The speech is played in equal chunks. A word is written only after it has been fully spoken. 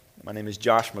My name is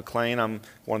Josh McLean. I'm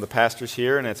one of the pastors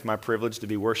here, and it's my privilege to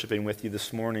be worshiping with you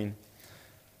this morning.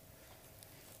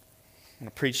 I'm going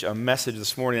to preach a message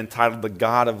this morning entitled, The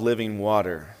God of Living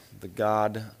Water. The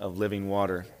God of Living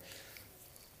Water.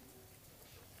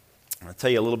 I'll tell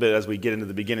you a little bit as we get into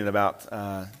the beginning about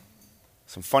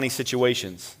some funny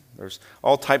situations. There's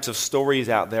all types of stories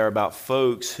out there about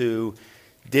folks who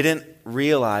didn't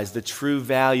realize the true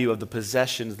value of the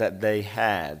possessions that they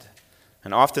had.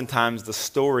 And oftentimes the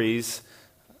stories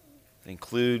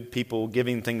include people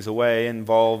giving things away,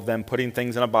 involve them putting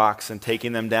things in a box and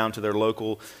taking them down to their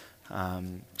local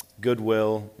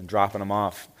Goodwill and dropping them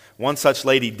off. One such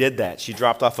lady did that. She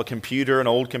dropped off a computer, an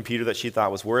old computer that she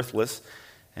thought was worthless,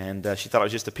 and she thought it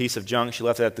was just a piece of junk. She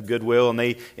left it at the Goodwill, and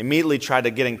they immediately tried to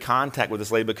get in contact with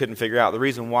this lady but couldn't figure out the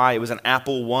reason why. It was an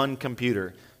Apple I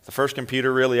computer. The first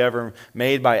computer really ever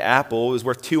made by Apple. It was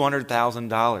worth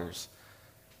 $200,000.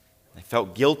 They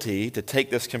felt guilty to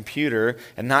take this computer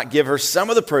and not give her some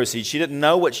of the proceeds. She didn't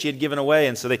know what she had given away,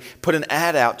 and so they put an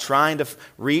ad out trying to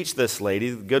reach this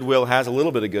lady. Goodwill has a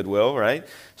little bit of goodwill, right?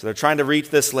 So they're trying to reach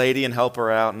this lady and help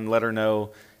her out and let her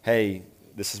know, hey,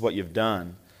 this is what you've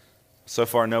done. So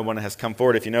far, no one has come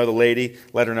forward. If you know the lady,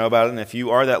 let her know about it. And if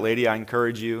you are that lady, I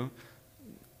encourage you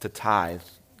to tithe.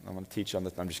 I'm going to teach on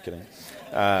this. I'm just kidding.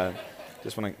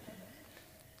 Just want to.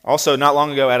 Also, not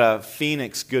long ago at a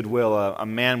Phoenix Goodwill, a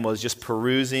man was just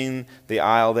perusing the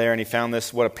aisle there, and he found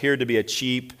this, what appeared to be a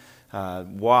cheap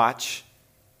watch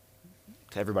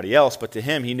to everybody else, but to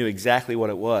him, he knew exactly what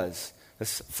it was.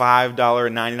 This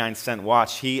 $5.99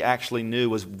 watch, he actually knew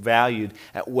was valued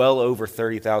at well over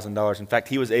 $30,000. In fact,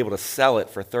 he was able to sell it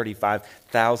for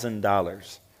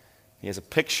 $35,000. He has a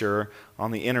picture on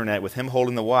the internet with him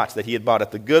holding the watch that he had bought at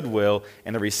the Goodwill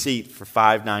and a receipt for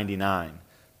 $5.99.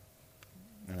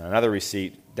 And another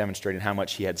receipt demonstrating how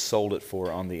much he had sold it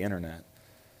for on the internet.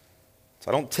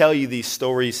 So I don't tell you these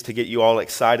stories to get you all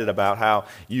excited about how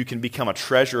you can become a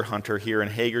treasure hunter here in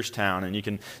Hagerstown, and you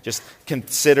can just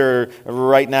consider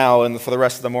right now and for the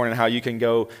rest of the morning how you can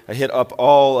go hit up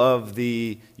all of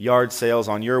the yard sales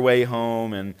on your way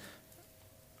home. And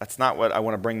that's not what I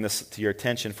want to bring this to your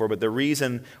attention for. But the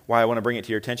reason why I want to bring it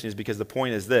to your attention is because the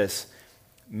point is this: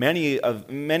 many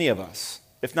of us,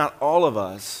 if not all of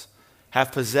us,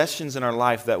 have possessions in our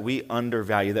life that we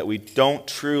undervalue, that we don't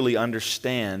truly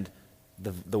understand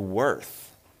the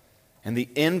worth and the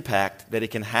impact that it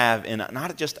can have in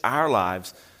not just our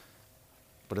lives,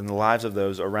 but in the lives of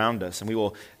those around us. And we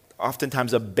will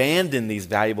oftentimes abandon these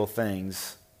valuable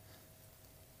things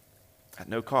at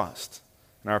no cost.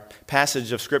 In our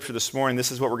passage of Scripture this morning,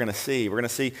 this is what we're going to see. We're going to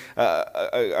see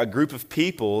a group of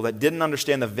people that didn't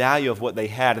understand the value of what they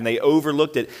had, and they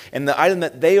overlooked it. And the item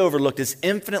that they overlooked is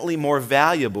infinitely more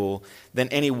valuable than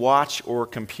any watch or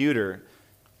computer.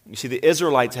 You see, the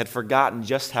Israelites had forgotten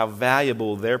just how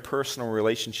valuable their personal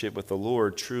relationship with the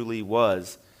Lord truly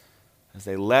was as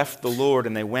they left the Lord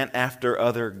and they went after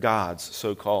other gods,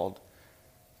 so-called.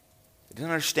 They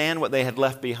didn't understand what they had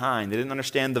left behind. They didn't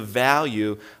understand the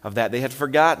value of that. They had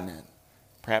forgotten it.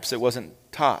 Perhaps it wasn't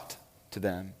taught to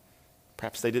them.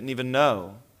 Perhaps they didn't even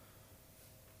know.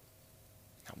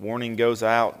 That warning goes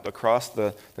out across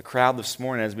the crowd this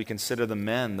morning as we consider the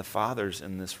men, the fathers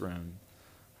in this room.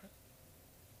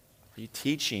 Are you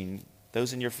teaching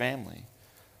those in your family?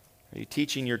 Are you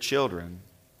teaching your children?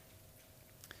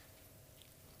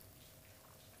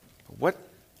 What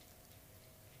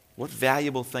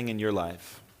valuable thing in your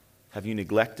life have you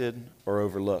neglected or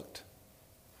overlooked?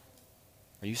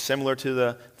 Are you similar to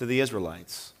the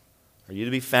Israelites? Are you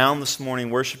to be found this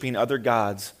morning worshiping other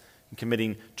gods and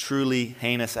committing truly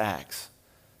heinous acts,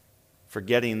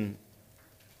 forgetting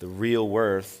the real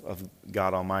worth of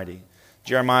God Almighty?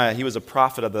 Jeremiah, he was a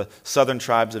prophet of the southern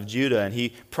tribes of Judah, and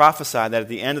he prophesied that at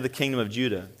the end of the kingdom of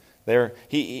Judah,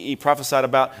 he prophesied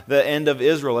about the end of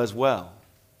Israel as well.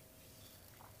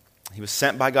 He was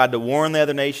sent by God to warn the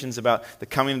other nations about the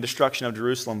coming destruction of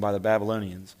Jerusalem by the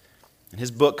Babylonians. And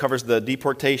his book covers the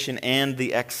deportation and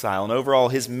the exile. And overall,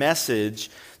 his message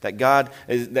that God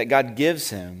gives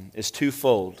him is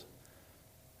twofold.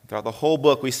 Throughout the whole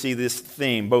book, we see this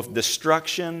theme, both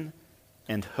destruction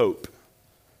and hope.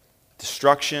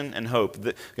 Destruction and hope.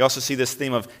 We also see this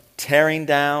theme of tearing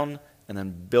down and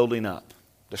then building up.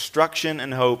 Destruction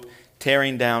and hope,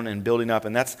 tearing down and building up.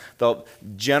 And that's the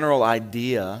general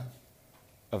idea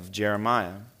of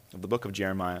Jeremiah, of the book of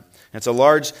Jeremiah. And it's a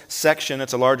large section,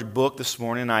 it's a large book this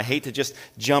morning, and I hate to just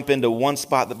jump into one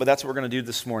spot, but that's what we're going to do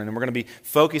this morning. And we're going to be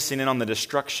focusing in on the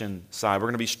destruction side.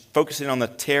 We're going to be focusing on the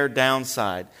tear down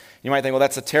side. You might think, well,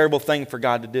 that's a terrible thing for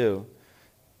God to do.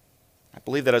 I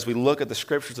believe that as we look at the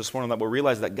Scriptures this morning, that we'll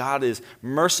realize that God is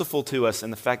merciful to us in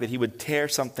the fact that He would tear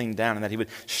something down and that He would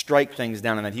strike things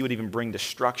down and that He would even bring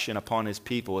destruction upon His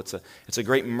people. It's a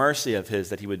great mercy of His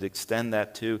that He would extend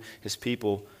that to His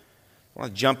people. I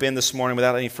want to jump in this morning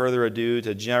without any further ado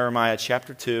to Jeremiah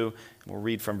chapter 2. We'll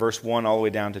read from verse 1 all the way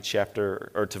down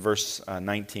to verse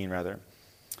 19 rather.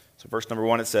 So verse number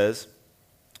 1 it says,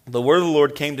 "The word of the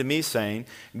Lord came to me, saying,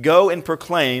 Go and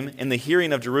proclaim in the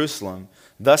hearing of Jerusalem,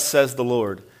 Thus says the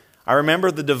Lord, I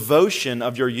remember the devotion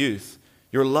of your youth,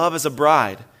 your love as a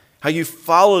bride, how you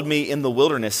followed me in the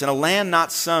wilderness, in a land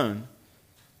not sown.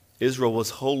 Israel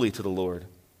was holy to the Lord,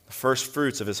 the first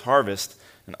fruits of his harvest,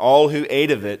 and all who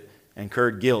ate of it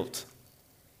incurred guilt.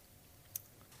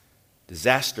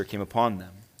 Disaster came upon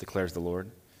them, declares the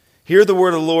Lord. Hear the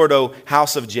word of the Lord, O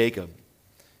house of Jacob,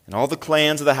 and all the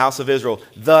clans of the house of Israel.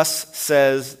 Thus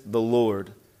says the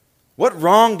Lord, What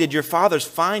wrong did your fathers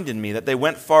find in me that they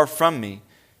went far from me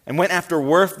and went after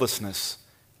worthlessness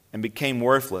and became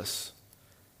worthless?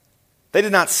 They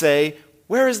did not say,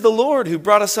 Where is the Lord who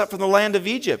brought us up from the land of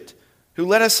Egypt, who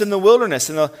led us in the wilderness,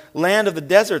 in the land of the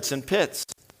deserts and pits,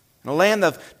 in a land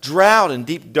of drought and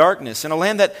deep darkness, in a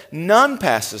land that none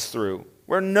passes through,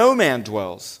 where no man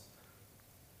dwells?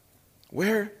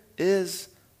 Where is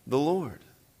the Lord?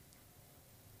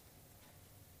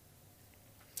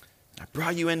 I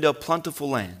brought you into a plentiful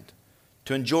land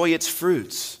to enjoy its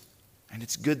fruits and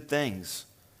its good things.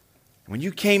 And when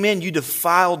you came in, you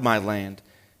defiled my land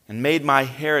and made my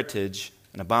heritage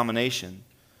an abomination.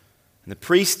 And the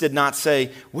priests did not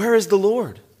say, Where is the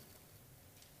Lord?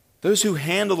 Those who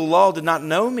handle the law did not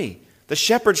know me. The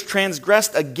shepherds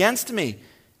transgressed against me,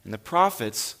 and the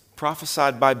prophets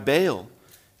prophesied by Baal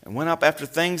and went up after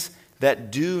things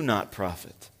that do not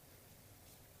profit.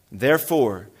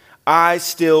 Therefore, I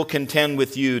still contend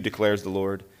with you, declares the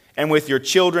Lord, and with your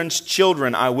children's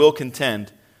children I will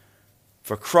contend.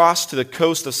 For cross to the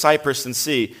coast of Cyprus and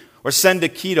see, or send to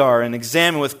Kedar and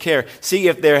examine with care, see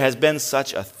if there has been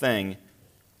such a thing.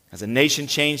 Has a nation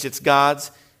changed its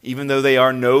gods, even though they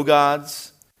are no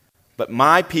gods? But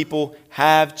my people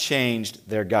have changed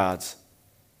their gods.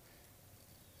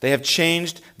 They have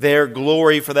changed their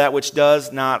glory for that which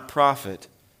does not profit.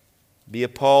 Be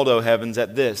appalled, O heavens,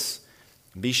 at this.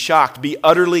 Be shocked, be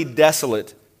utterly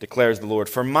desolate, declares the Lord.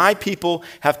 For my people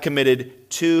have committed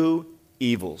two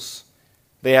evils.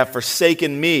 They have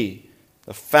forsaken me,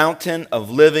 the fountain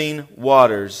of living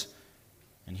waters,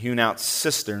 and hewn out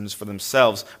cisterns for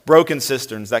themselves, broken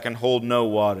cisterns that can hold no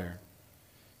water.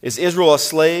 Is Israel a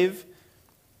slave?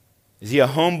 Is he a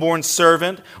homeborn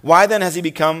servant? Why then has he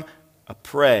become a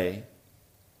prey?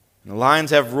 And the lions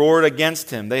have roared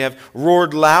against him. They have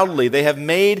roared loudly. They have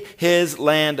made his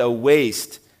land a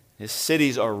waste. His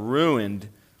cities are ruined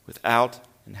without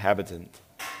inhabitant.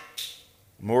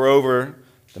 Moreover,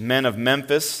 the men of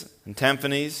Memphis and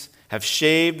Temphanes have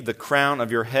shaved the crown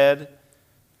of your head.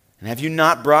 And have you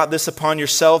not brought this upon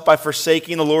yourself by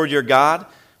forsaking the Lord your God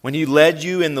when he led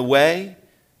you in the way?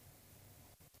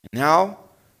 Now,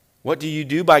 what do you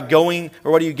do by going,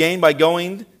 or what do you gain by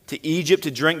going to Egypt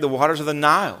to drink the waters of the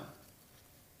Nile?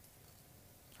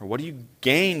 Or what do you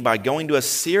gain by going to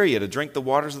Assyria to drink the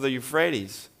waters of the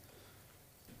Euphrates?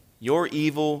 Your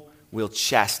evil will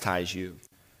chastise you,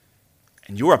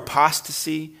 and your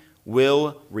apostasy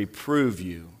will reprove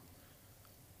you.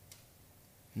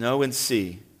 Know and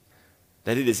see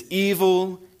that it is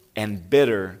evil and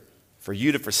bitter for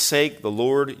you to forsake the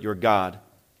Lord your God.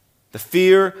 The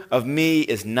fear of me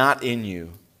is not in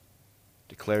you,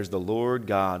 declares the Lord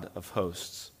God of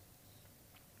hosts.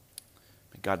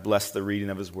 May God bless the reading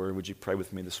of his word. Would you pray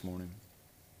with me this morning?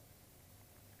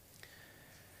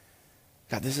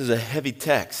 God, this is a heavy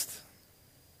text.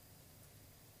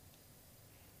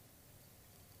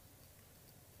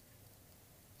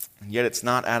 And yet it's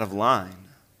not out of line.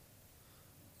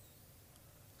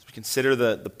 As we consider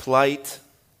the plight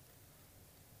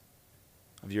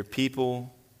of your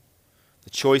people, the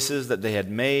choices that they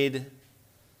had made,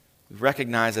 we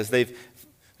recognize as they've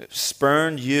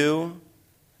spurned you,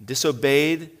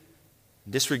 disobeyed,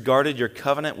 disregarded your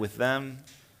covenant with them,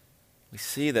 we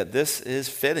see that this is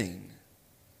fitting.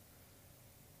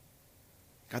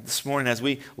 God, this morning as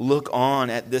we look on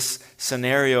at this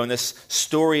scenario and this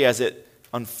story as it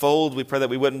unfolds, we pray that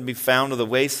we wouldn't be found to the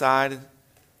wayside,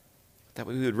 that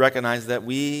we would recognize that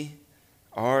we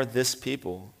are this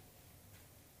people.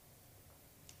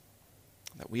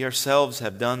 That we ourselves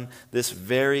have done this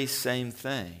very same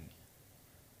thing.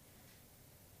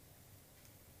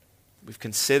 We've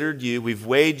considered you, we've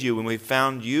weighed you, and we've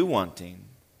found you wanting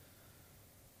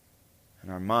in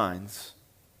our minds.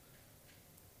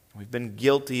 We've been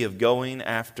guilty of going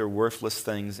after worthless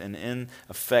things and in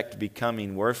effect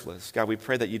becoming worthless. God, we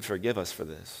pray that you'd forgive us for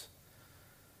this.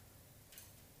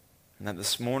 And that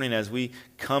this morning as we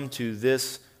come to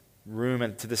this room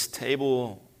and to this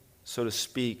table, so to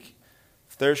speak,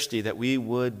 thirsty, that we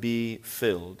would be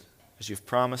filled as you've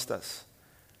promised us.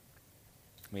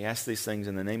 We ask these things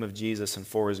in the name of Jesus and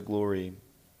for his glory.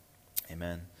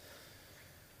 Amen.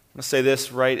 I'm going to say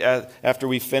this right after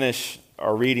we finish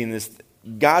our reading. This: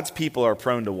 God's people are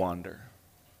prone to wander.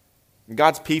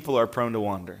 God's people are prone to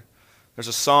wander. There's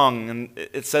a song, and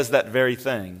it says that very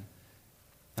thing.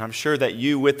 And I'm sure that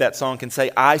you, with that song, can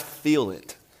say, I feel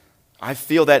it. I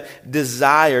feel that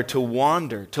desire to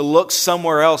wander, to look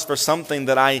somewhere else for something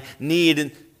that I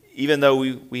need, even though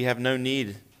we have no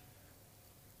need.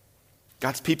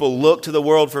 God's people look to the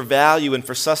world for value and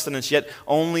for sustenance, yet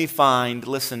only find,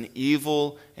 listen,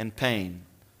 evil and pain.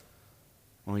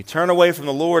 When we turn away from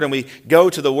the Lord and we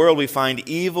go to the world, we find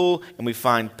evil and we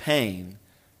find pain.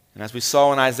 And as we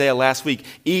saw in Isaiah last week,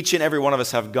 each and every one of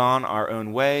us have gone our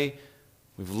own way.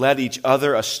 We've led each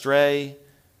other astray.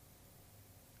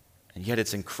 And yet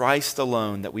it's in Christ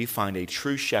alone that we find a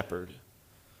true shepherd.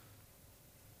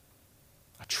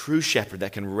 A true shepherd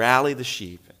that can rally the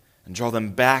sheep and draw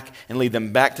them back and lead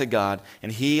them back to God.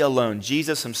 And he alone,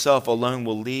 Jesus himself alone,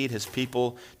 will lead his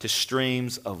people to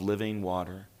streams of living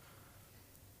water.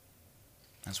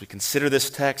 As we consider this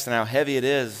text and how heavy it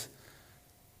is,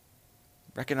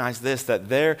 recognize this, that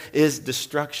there is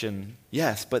destruction,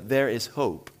 yes, but there is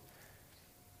hope.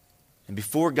 And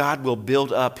before God will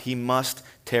build up, he must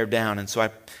tear down. And so I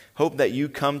hope that you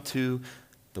come to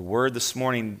the word this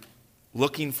morning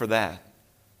looking for that,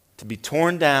 to be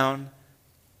torn down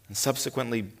and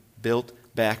subsequently built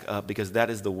back up, because that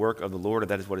is the work of the Lord,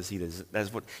 and that is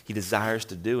what he desires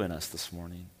to do in us this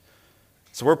morning.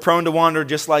 So we're prone to wander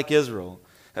just like Israel.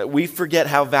 We forget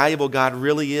how valuable God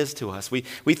really is to us. We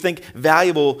think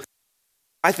valuable,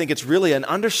 I think it's really an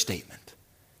understatement.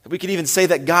 We could even say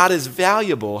that God is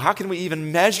valuable. How can we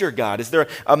even measure God? Is there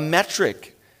a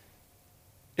metric?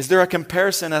 Is there a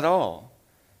comparison at all?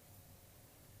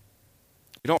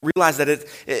 We don't realize that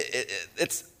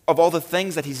it's of all the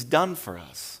things that he's done for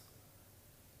us.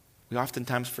 We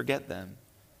oftentimes forget them.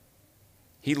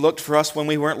 He looked for us when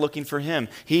we weren't looking for him.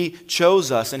 He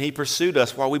chose us and he pursued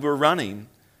us while we were running.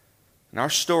 And our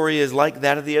story is like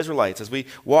that of the Israelites. As we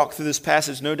walk through this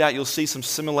passage, no doubt you'll see some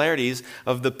similarities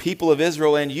of the people of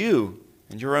Israel and you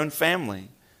and your own family.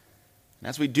 And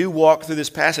as we do walk through this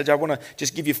passage, I want to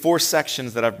just give you 4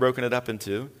 sections that I've broken it up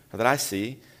into, or that I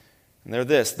see. And they're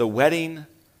this: the wedding,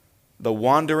 the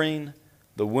wandering,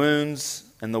 the wounds,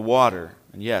 and the water.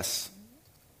 And yes,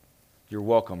 you're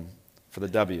welcome for the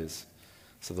W's.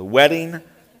 So the wedding,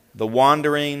 the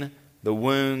wandering, the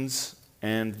wounds,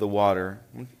 and the water.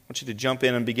 I want you to jump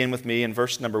in and begin with me in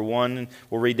verse number 1. And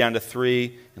we'll read down to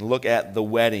 3 and look at the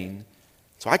wedding.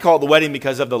 So I call it the wedding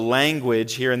because of the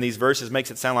language here in these verses makes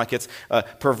it sound like it's a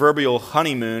proverbial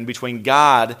honeymoon between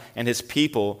God and his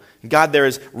people. God there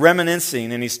is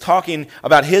reminiscing, and he's talking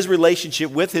about his relationship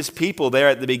with his people there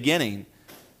at the beginning.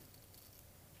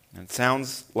 And it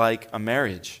sounds like a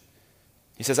marriage.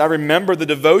 He says, I remember the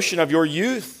devotion of your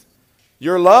youth,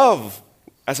 your love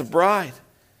as a bride,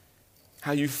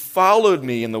 how you followed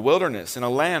me in the wilderness in a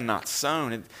land not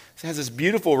sown. It has this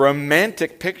beautiful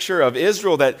romantic picture of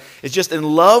Israel that is just in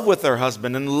love with her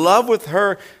husband, in love with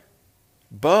her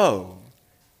beau.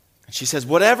 And she says,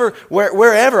 wherever,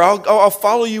 I'll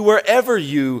follow you wherever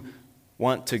you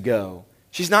want to go.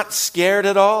 She's not scared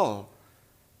at all.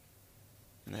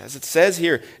 As it says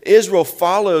here, Israel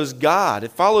follows God.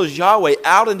 It follows Yahweh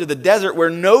out into the desert where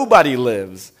nobody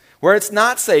lives, where it's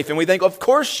not safe. And we think, of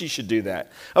course she should do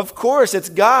that. Of course, it's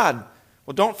God.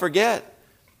 Well, don't forget,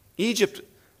 Egypt,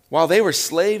 while they were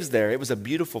slaves there, it was a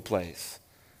beautiful place.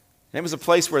 And it was a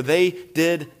place where they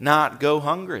did not go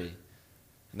hungry.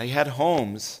 And they had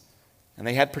homes, and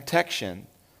they had protection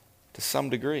to some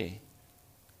degree.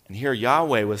 And here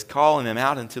Yahweh was calling them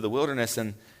out into the wilderness,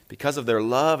 and because of their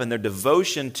love and their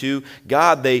devotion to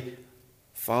God, they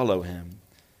follow him.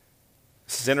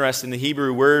 This is interesting. The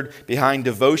Hebrew word behind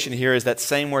devotion here is that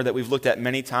same word that we've looked at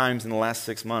many times in the last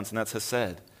 6 months, and that's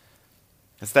hesed.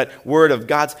 It's that word of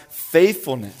God's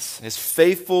faithfulness, his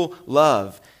faithful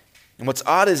love. And what's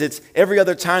odd is it's every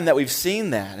other time that we've seen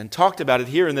that and talked about it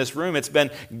here in this room, it's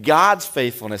been God's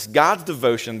faithfulness, God's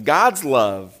devotion, God's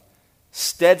love,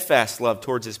 steadfast love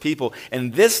towards his people.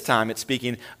 And this time it's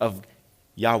speaking of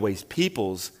Yahweh's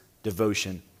people's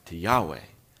devotion to Yahweh.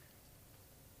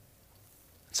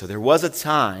 So there was a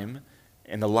time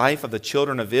in the life of the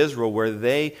children of Israel where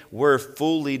they were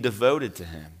fully devoted to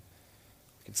him.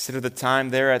 Consider the time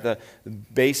there at the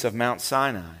base of Mount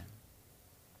Sinai.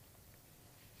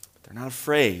 But they're not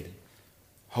afraid,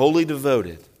 wholly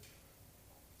devoted.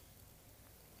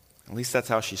 At least that's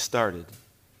how she started.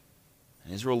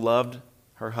 And Israel loved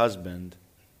her husband,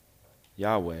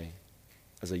 Yahweh,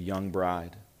 as a young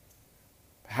bride.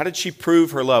 How did she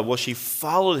prove her love? Well, she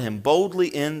followed him boldly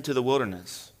into the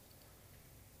wilderness.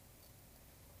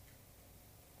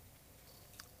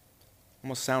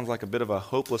 Almost sounds like a bit of a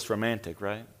hopeless romantic,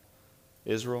 right?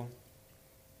 Israel.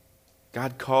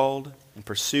 God called and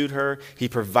pursued her. He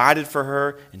provided for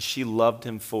her, and she loved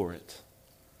him for it.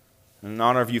 And in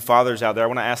honor of you fathers out there, I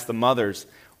want to ask the mothers,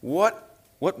 what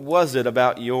was it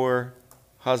about your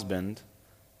husband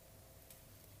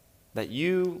that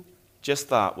you just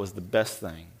thought was the best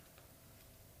thing?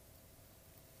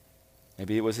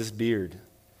 Maybe it was his beard.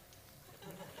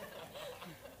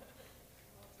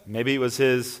 Maybe it was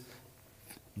his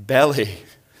belly.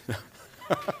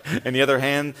 Any other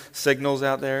hand signals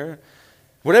out there?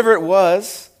 Whatever it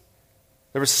was,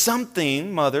 there was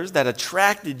something, mothers, that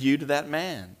attracted you to that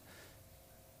man,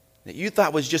 that you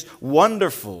thought was just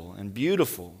wonderful and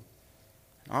beautiful.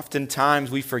 Oftentimes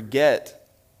we forget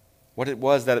what it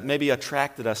was that maybe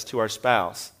attracted us to our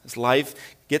spouse. As life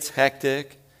gets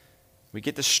hectic, we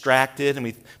get distracted and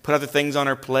we put other things on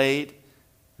our plate.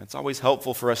 It's always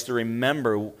helpful for us to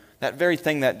remember that very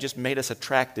thing that just made us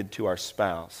attracted to our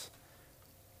spouse.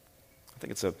 I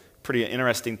think it's a pretty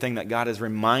interesting thing that God is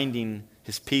reminding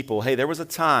his people, hey, there was a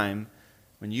time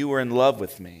when you were in love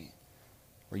with me,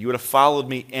 or you would have followed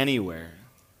me anywhere.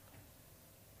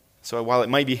 So while it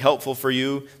might be helpful for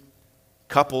you,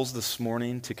 couples, this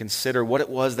morning, to consider what it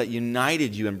was that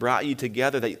united you and brought you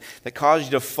together, that caused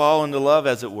you to fall into love,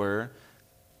 as it were,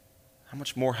 how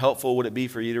much more helpful would it be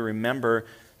for you to remember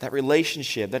that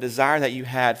relationship, that desire that you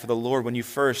had for the Lord when you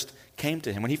first came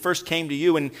to him, when he first came to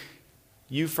you and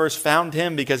you first found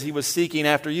him because he was seeking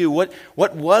after you. What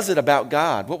was it about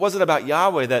God? What was it about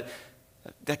Yahweh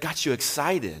that got you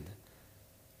excited?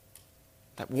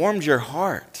 That warmed your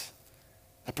heart?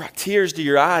 That brought tears to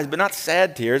your eyes, but not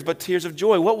sad tears, but tears of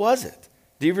joy. What was it?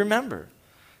 Do you remember?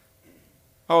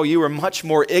 Oh, you were much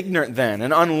more ignorant then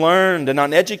and unlearned and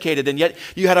uneducated, and yet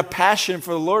you had a passion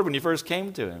for the Lord when you first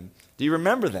came to him. Do you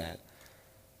remember that?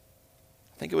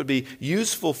 I think it would be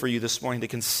useful for you this morning to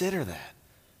consider that,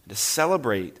 to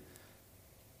celebrate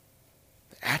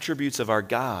the attributes of our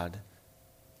God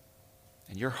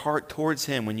and your heart towards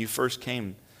him when you first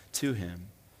came to him.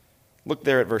 Look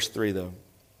there at verse 3, though.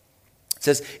 It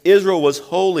says, Israel was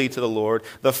holy to the Lord,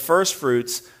 the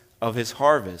firstfruits of his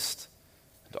harvest.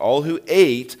 And all who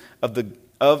ate of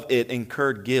it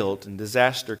incurred guilt, and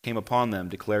disaster came upon them,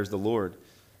 declares the Lord.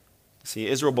 See,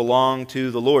 Israel belonged to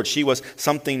the Lord. She was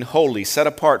something holy, set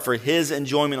apart for his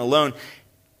enjoyment alone.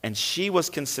 And she was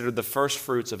considered the first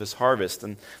fruits of his harvest.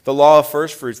 And the law of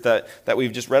first fruits that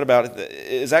we've just read about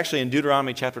is actually in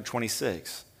Deuteronomy chapter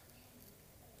 26.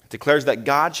 It declares that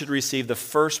God should receive the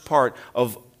first part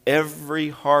of every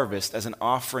harvest as an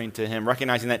offering to him,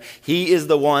 recognizing that he is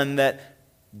the one that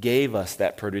gave us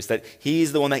that produce, that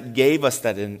he's the one that gave us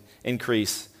that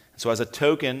increase. So as a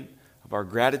token of our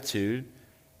gratitude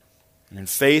and in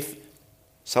faith,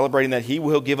 celebrating that he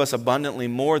will give us abundantly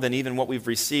more than even what we've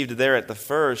received there at the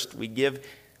first, we give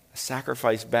a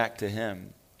sacrifice back to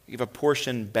him. We give a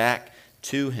portion back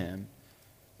to him.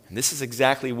 And this is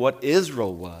exactly what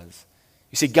Israel was.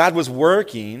 You see, God was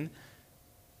working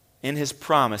in his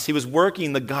promise. He was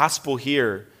working the gospel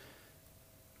here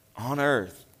on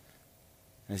earth.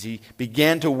 As he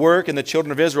began to work in the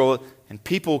children of Israel, and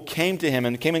people came to him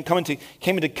and came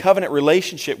into covenant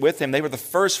relationship with him, they were the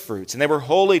first fruits, and they were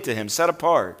holy to him, set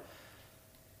apart.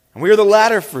 And we are the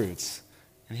latter fruits.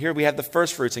 And here we have the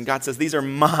first fruits, and God says, these are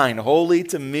mine, holy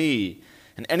to me.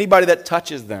 And anybody that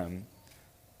touches them,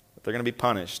 they're going to be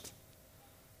punished.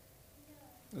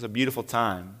 It was a beautiful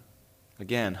time.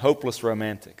 Again, hopeless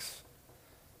romantics.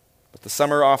 But the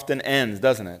summer often ends,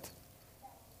 doesn't it?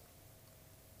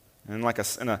 And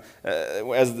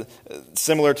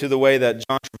similar to the way that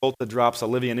John Travolta drops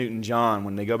Olivia Newton-John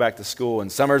when they go back to school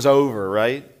and summer's over,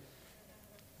 right?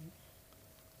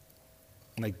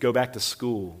 And they go back to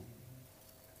school.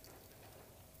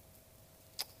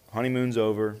 Honeymoon's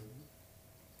over.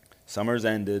 Summer's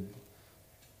ended.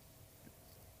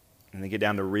 And they get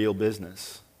down to real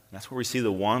business. And that's where we see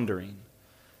the wandering.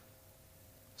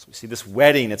 So we see this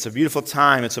wedding. It's a beautiful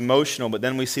time. It's emotional. But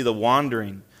then we see the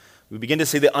wandering. We begin to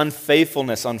see the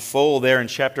unfaithfulness unfold there in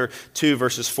chapter 2,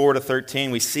 verses 4 to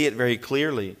 13. We see it very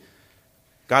clearly.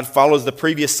 God follows the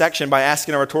previous section by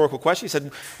asking a rhetorical question. He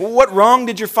said, well, what wrong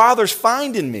did your fathers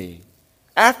find in me?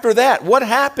 After that, what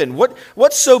happened?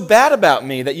 What's so bad about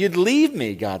me that you'd leave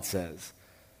me, God says?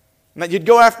 And that you'd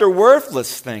go after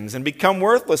worthless things and become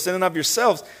worthless in and of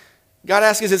yourselves. God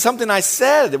asks, is it something I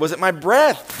said? Was it my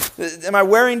breath? Am I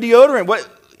wearing deodorant? What?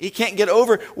 He can't get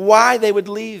over why they would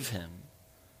leave him.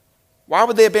 Why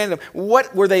would they abandon him?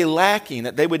 What were they lacking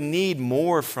that they would need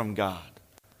more from God?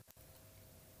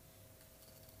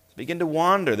 They begin to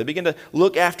wander. They begin to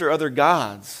look after other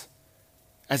gods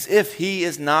as if he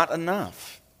is not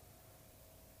enough.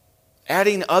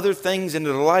 Adding other things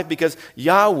into their life because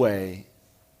Yahweh,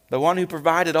 the one who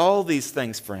provided all these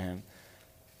things for him,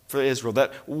 for Israel,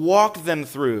 that walked them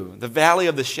through the valley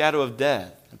of the shadow of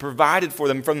death and provided for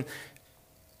them from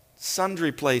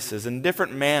sundry places in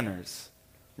different manners,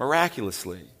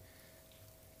 miraculously.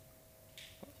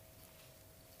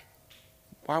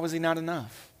 Why was he not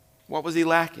enough? What was he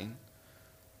lacking?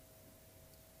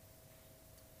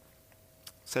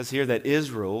 It says here that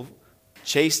Israel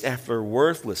chased after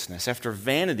worthlessness, after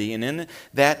vanity, and in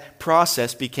that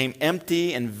process became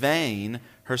empty and vain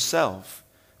herself.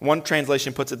 One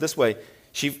translation puts it this way: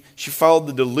 she followed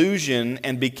the delusion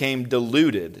and became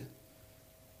deluded.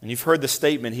 And you've heard the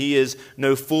statement, he is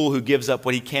no fool who gives up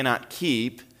what he cannot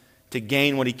keep to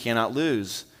gain what he cannot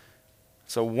lose.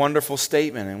 It's a wonderful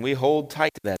statement, and we hold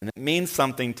tight to that, and it means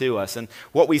something to us. And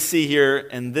what we see here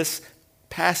in this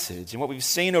passage, and what we've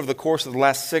seen over the course of the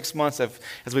last 6 months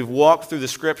as we've walked through the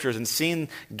Scriptures and seen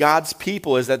God's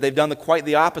people, is that they've done quite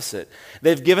the opposite.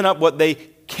 They've given up what they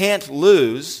can't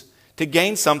lose to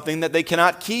gain something that they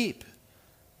cannot keep.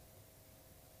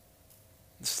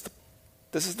 This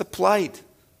is the plight.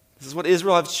 This is what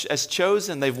Israel has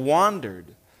chosen. They've wandered.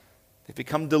 They've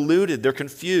become deluded. They're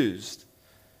confused.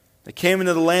 They came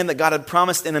into the land that God had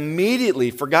promised and immediately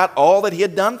forgot all that he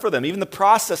had done for them, even the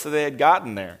process that they had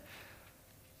gotten there.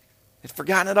 They'd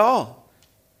forgotten it all.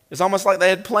 It's almost like they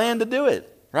had planned to do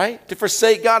it, right? To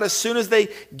forsake God as soon as they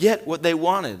get what they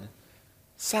wanted.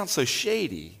 Sounds so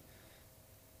shady.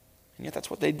 And yet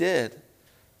that's what they did.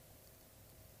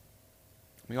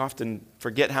 We often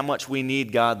forget how much we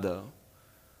need God, though.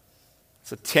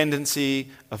 It's a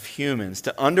tendency of humans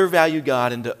to undervalue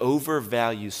God and to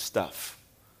overvalue stuff.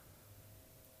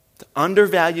 To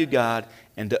undervalue God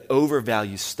and to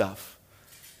overvalue stuff.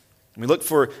 We look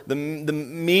for the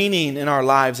meaning in our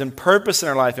lives and purpose in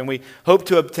our life, and we hope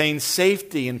to obtain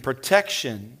safety and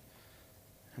protection.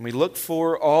 And we look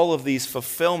for all of these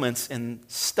fulfillments in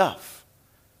stuff.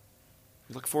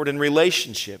 We look for it in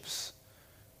relationships.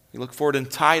 We look for it in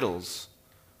titles.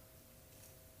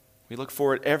 We look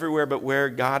for it everywhere but where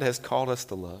God has called us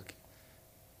to look,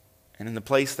 and in the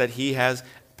place that he has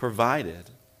provided.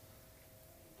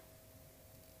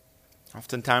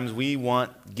 Oftentimes we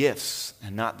want gifts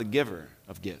and not the giver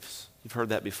of gifts. You've heard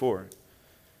that before.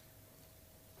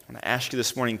 I want to ask you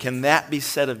this morning, can that be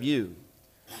said of you?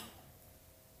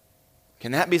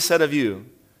 Can that be said of you?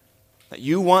 That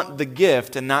you want the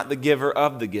gift and not the giver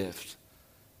of the gift?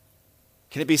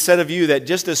 Can it be said of you that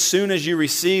just as soon as you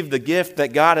receive the gift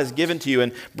that God has given to you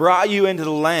and brought you into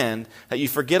the land, that you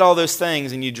forget all those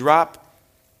things and you drop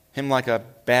him like a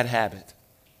bad habit?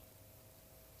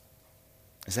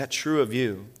 Is that true of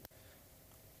you?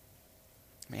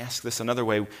 Let me ask this another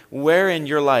way. Where in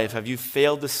your life have you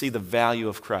failed to see the value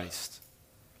of Christ?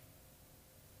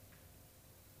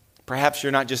 Perhaps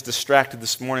you're not just distracted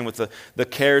this morning with the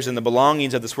cares and the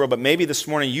belongings of this world, but maybe this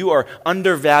morning you are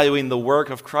undervaluing the work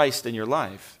of Christ in your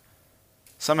life.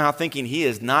 Somehow thinking he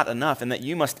is not enough and that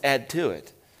you must add to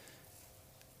it.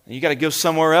 And you got to go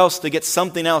somewhere else to get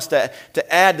something else to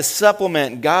add, to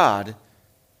supplement God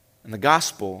and the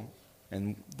gospel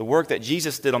and the work that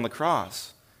Jesus did on the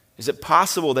cross. Is it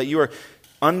possible that you are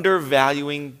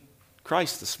undervaluing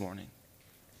Christ this morning?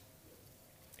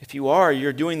 If you are,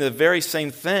 you're doing the very same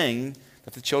thing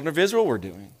that the children of Israel were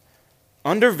doing.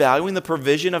 Undervaluing the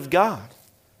provision of God.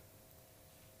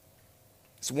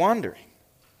 It's wandering.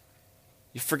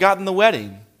 You've forgotten the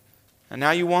wedding, and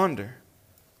now you wander.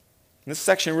 And this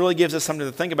section really gives us something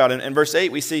to think about. In verse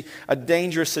 8, we see a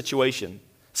dangerous situation.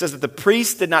 It says that the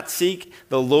priests did not seek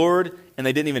the Lord, and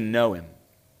they didn't even know him.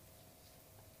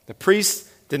 The priests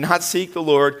did not seek the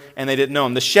Lord, and they didn't know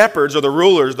him. The shepherds, or the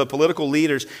rulers, the political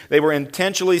leaders, they were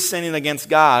intentionally sinning against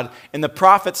God, and the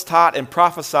prophets taught and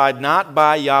prophesied not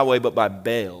by Yahweh, but by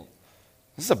Baal.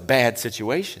 This is a bad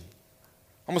situation.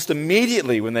 Almost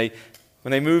immediately when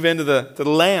they move into the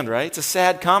land, right? It's a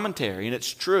sad commentary, and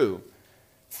it's true.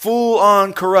 Full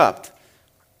on corrupt.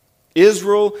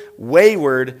 Israel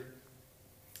wayward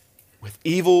with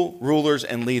evil rulers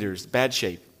and leaders. Bad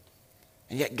shape.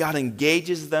 And yet God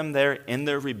engages them there in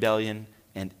their rebellion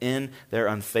and in their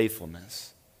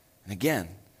unfaithfulness. And again,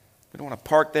 We don't want to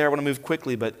park there. I want to move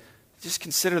quickly, but just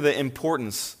consider the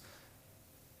importance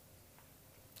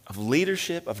of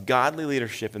leadership, of godly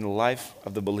leadership in the life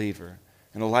of the believer,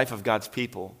 in the life of God's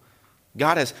people.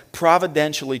 God has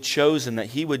providentially chosen that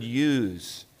He would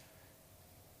use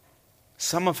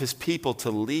some of His people to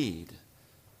lead.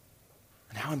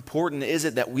 And how important is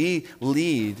it that we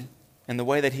lead in the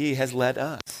way that He has led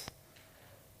us?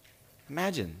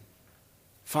 Imagine,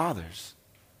 fathers,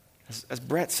 as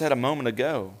Brett said a moment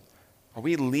ago, are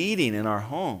we leading in our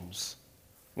homes?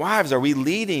 Wives, are we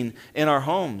leading in our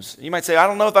homes? You might say, I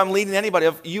don't know if I'm leading anybody.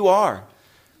 You are.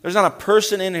 There's not a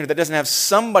person in here that doesn't have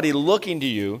somebody looking to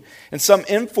you in some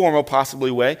informal,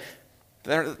 possibly way.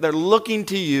 They're looking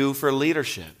to you for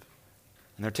leadership.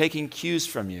 And they're taking cues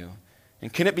from you.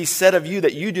 And can it be said of you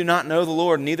that you do not know the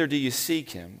Lord, neither do you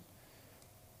seek Him?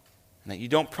 And that you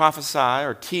don't prophesy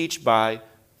or teach by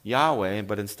Yahweh,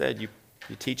 but instead you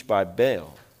teach by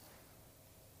Baal,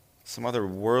 some other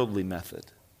worldly method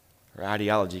or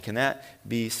ideology. Can that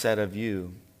be said of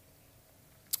you?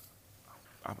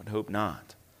 I would hope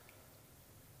not.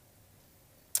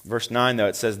 Verse 9, though,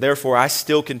 it says, therefore I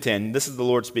still contend. This is the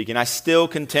Lord speaking. I still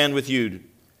contend with you,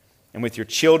 and with your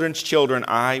children's children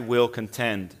I will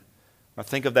contend. When I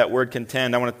think of that word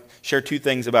contend, I want to share two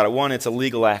things about it. One, it's a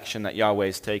legal action that Yahweh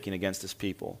is taking against His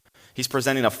people. He's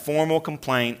presenting a formal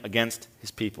complaint against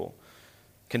His people.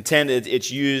 Contend,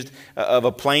 it's used of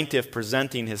a plaintiff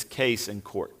presenting his case in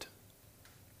court.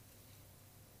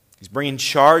 He's bringing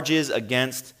charges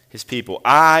against His people.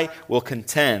 I will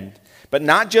contend, but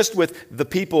not just with the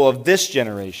people of this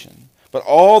generation, but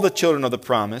all the children of the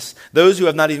promise, those who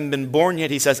have not even been born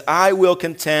yet. He says, I will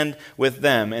contend with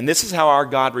them. And this is how our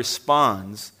God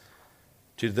responds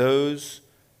to those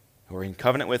who are in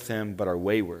covenant with Him but are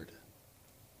wayward.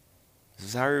 This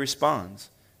is how He responds.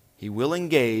 He will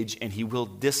engage and He will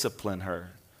discipline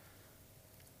her.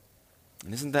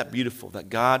 And isn't that beautiful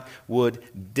that God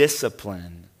would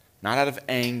discipline, not out of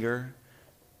anger,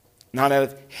 not out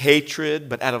of hatred,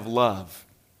 but out of love?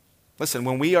 Listen,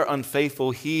 when we are unfaithful,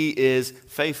 He is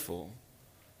faithful.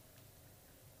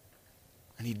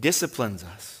 And He disciplines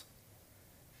us.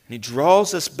 And He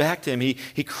draws us back to Him.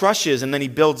 He crushes and then He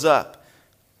builds up.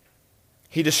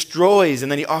 He destroys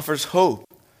and then He offers hope.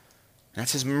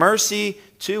 That's His mercy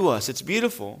to us. It's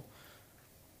beautiful.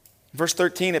 Verse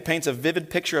 13, it paints a vivid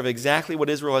picture of exactly what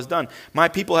Israel has done. My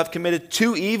people have committed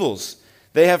two evils.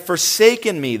 They have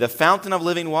forsaken me, the fountain of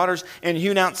living waters, and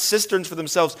hewn out cisterns for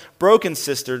themselves, broken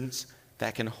cisterns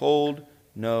that can hold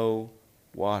no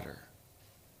water.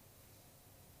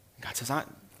 God says,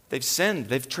 they've sinned,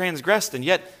 they've transgressed, and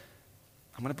yet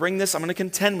I'm going to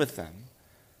contend with them.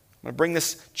 I'm going to bring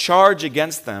this charge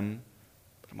against them,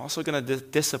 but I'm also going to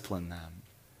discipline them.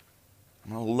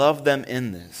 I'm going to love them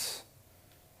in this.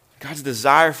 God's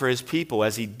desire for His people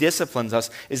as He disciplines us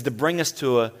is to bring us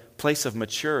to a place of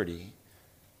maturity.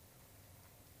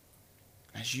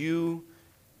 As you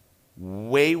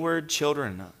wayward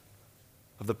children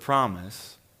of the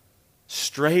promise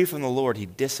stray from the Lord, He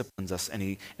disciplines us and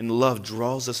He, in love,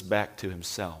 draws us back to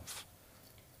Himself.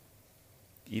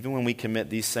 Even when we commit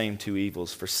these same two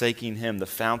evils, forsaking Him, the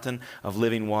fountain of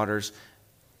living waters,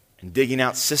 and digging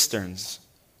out cisterns,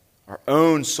 our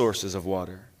own sources of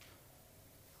water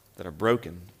that are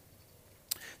broken.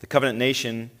 The covenant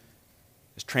nation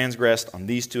is transgressed on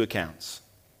these two accounts.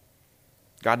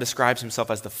 God describes Himself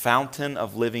as the fountain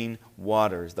of living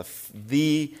waters, the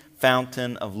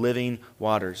fountain of living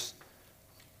waters.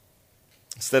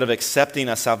 Instead of accepting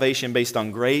a salvation based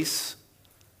on grace,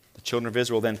 the children of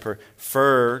Israel then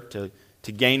prefer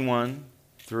to gain one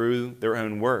through their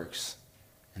own works.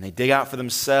 And they dig out for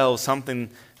themselves something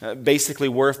basically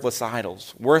worthless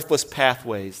idols, worthless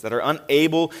pathways that are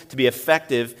unable to be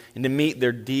effective and to meet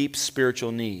their deep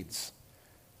spiritual needs.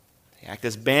 They act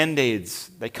as band-aids.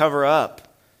 They cover up.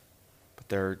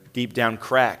 They're deep down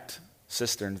cracked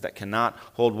cisterns that cannot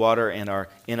hold water and are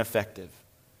ineffective.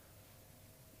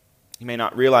 You may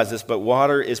not realize this, but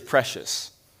water is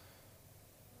precious.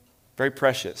 Very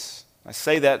precious. I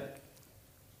say that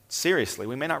seriously.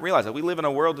 We may not realize that. We live in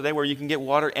a world today where you can get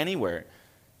water anywhere.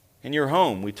 In your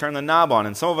home, we turn the knob on,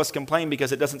 and some of us complain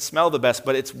because it doesn't smell the best,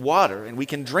 but it's water, and we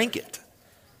can drink it.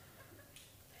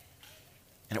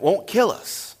 And it won't kill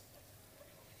us.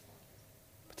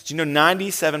 Did you know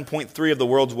 97.3% of the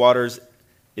world's waters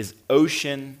is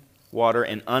ocean water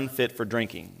and unfit for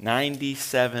drinking?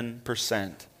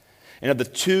 97%. And of the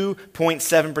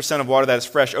 2.7% of water that is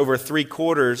fresh, over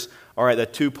 3/4 are at the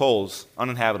two poles,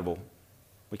 uninhabitable.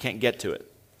 We can't get to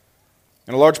it.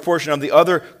 And a large portion of the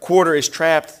other quarter is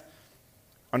trapped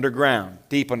underground,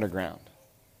 deep underground,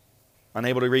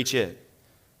 unable to reach it.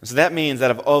 So that means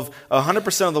that of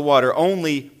 100% of the water,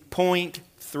 only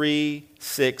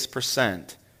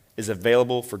 0.36% is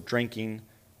available for drinking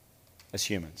as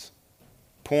humans.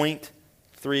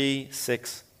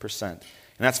 0.36%. And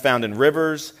that's found in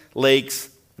rivers,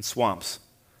 lakes, and swamps.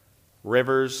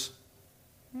 Rivers,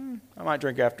 I might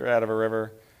drink out of a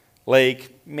river.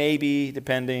 Lake, maybe,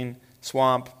 depending.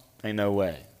 Swamp, ain't no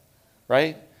way.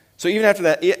 Right? So even after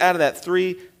that, out of that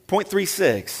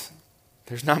 0.36,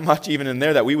 there's not much even in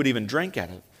there that we would even drink out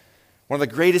of. One of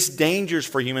the greatest dangers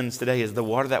for humans today is the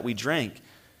water that we drink.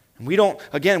 And we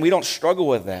don't struggle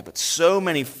with that, but so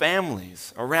many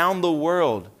families around the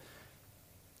world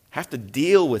have to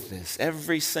deal with this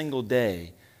every single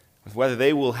day, with whether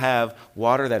they will have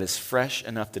water that is fresh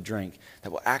enough to drink,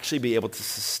 that will actually be able to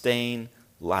sustain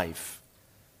life.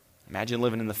 Imagine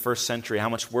living in the 1st century, how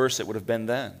much worse it would have been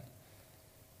then.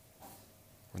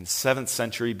 In the 7th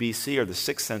century BC or the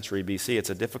 6th century BC, it's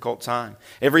a difficult time.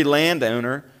 Every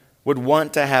landowner would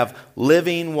want to have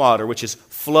living water, which is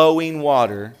flowing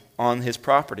water, on his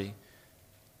property.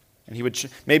 And he would,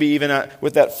 maybe even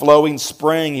with that flowing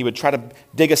spring, he would try to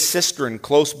dig a cistern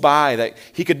close by that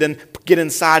he could then get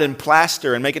inside and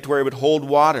plaster and make it to where it would hold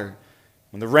water.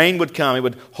 When the rain would come, it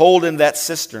would hold in that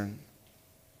cistern.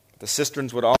 The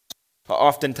cisterns would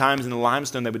oftentimes in the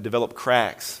limestone, they would develop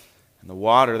cracks. And the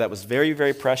water that was very,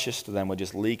 very precious to them would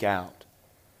just leak out.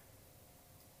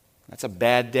 That's a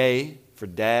bad day for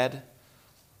Dad.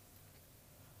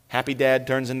 Happy Dad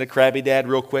turns into Crabby Dad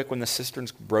real quick when the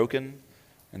cistern's broken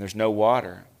and there's no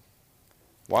water.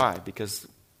 Why? Because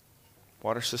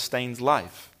water sustains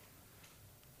life.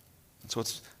 And so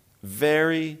it's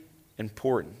very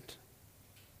important.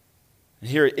 And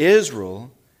here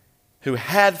Israel, who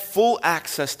had full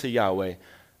access to Yahweh,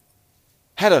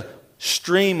 had a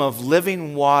stream of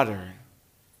living water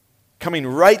coming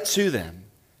right to them.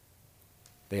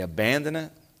 They abandon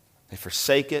it, they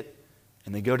forsake it,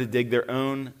 and they go to dig their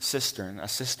own cistern, a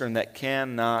cistern that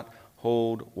cannot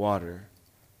hold water,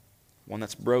 one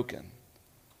that's broken.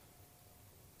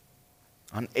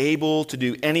 Unable to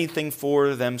do anything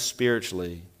for them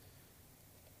spiritually.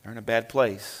 They're in a bad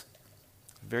place,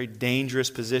 a very dangerous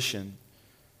position.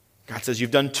 God says, you've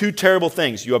done 2 terrible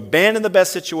things. You abandoned the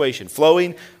best situation,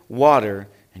 flowing water,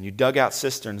 and you dug out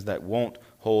cisterns that won't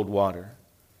hold water.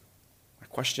 My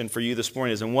question for you this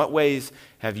morning is, in what ways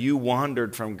have you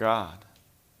wandered from God?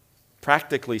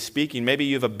 Practically speaking, maybe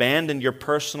you've abandoned your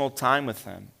personal time with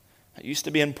Him. That used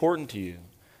to be important to you.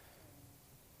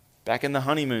 Back in the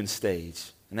honeymoon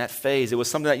stage, in that phase, it was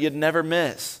something that you'd never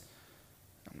miss.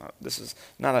 This is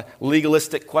not a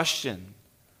legalistic question.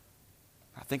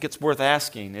 I think it's worth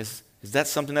asking, is that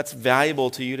something that's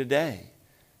valuable to you today?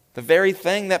 The very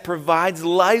thing that provides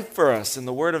life for us in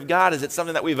the Word of God, is it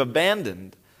something that we've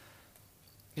abandoned?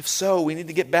 If so, we need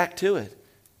to get back to it.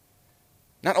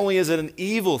 Not only is it an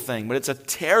evil thing, but it's a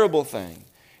terrible thing.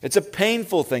 It's a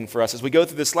painful thing for us as we go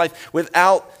through this life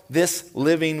without this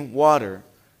living water.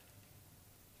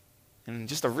 And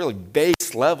just a really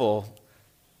base level,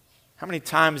 how many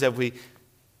times have we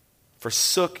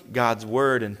forsook God's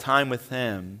Word and time with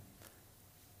Him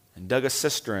and dug a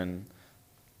cistern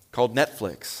called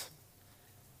Netflix?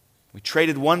 We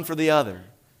traded one for the other.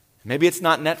 Maybe it's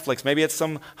not Netflix. Maybe it's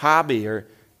some hobby or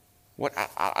what.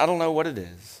 I don't know what it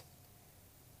is.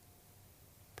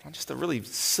 But on just a really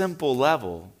simple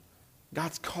level,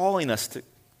 God's calling us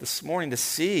this morning to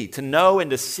see, to know and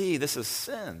to see this is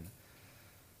sin.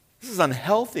 This is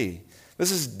unhealthy.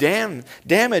 This is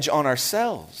damage on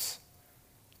ourselves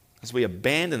as we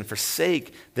abandon and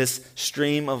forsake this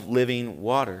stream of living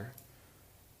water.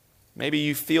 Maybe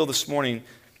you feel this morning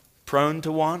prone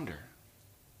to wander.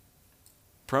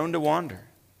 Prone to wander.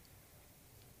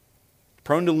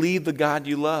 Prone to leave the God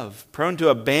you love. Prone to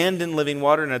abandon living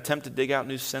water and attempt to dig out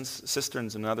new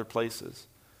cisterns in other places.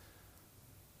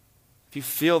 If you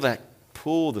feel that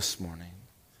pull this morning,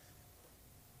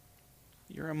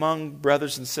 you're among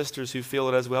brothers and sisters who feel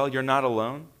it as well. You're not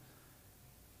alone.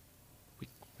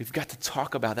 We've got to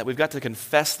talk about that. We've got to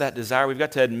confess that desire. We've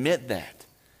got to admit that.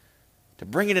 To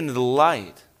bring it into the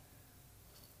light.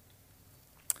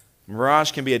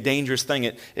 Mirage can be a dangerous thing.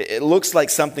 It looks like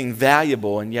something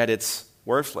valuable, and yet it's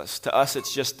worthless. To us,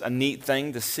 it's just a neat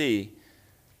thing to see.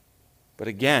 But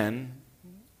again,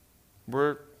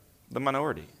 we're the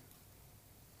minority.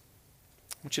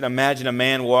 I want you to imagine a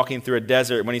man walking through a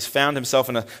desert. When he's found himself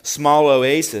in a small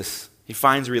oasis, he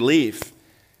finds relief.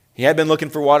 He had been looking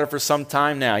for water for some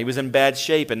time now. He was in bad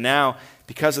shape, and now,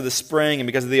 because of the spring and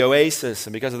because of the oasis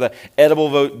and because of the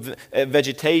edible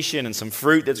vegetation and some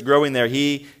fruit that's growing there,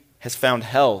 he has found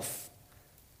health.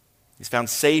 He's found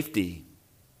safety.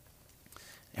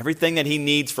 Everything that he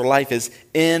needs for life is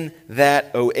in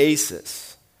that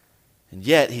oasis. And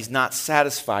yet, he's not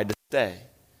satisfied to stay.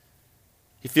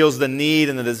 He feels the need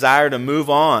and the desire to move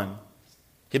on.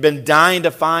 He'd been dying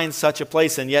to find such a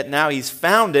place, and yet now he's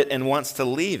found it and wants to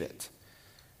leave it.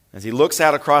 As he looks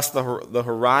out across the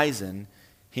horizon,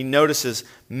 he notices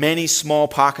many small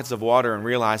pockets of water and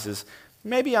realizes,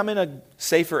 maybe I'm in a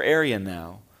safer area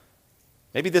now.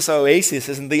 Maybe this oasis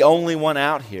isn't the only one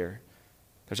out here.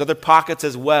 There's other pockets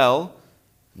as well.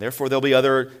 Therefore, there'll be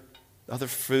other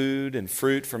food and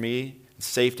fruit for me, and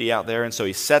safety out there. And so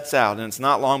he sets out, and it's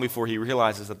not long before he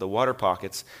realizes that the water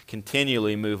pockets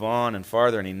continually move on and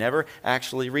farther, and he never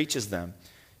actually reaches them.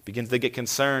 He begins to get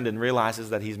concerned and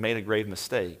realizes that he's made a grave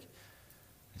mistake.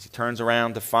 As he turns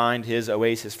around to find his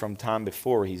oasis from time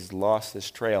before, he's lost this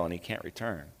trail and he can't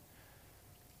return.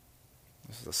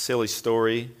 This is a silly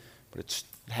story, but it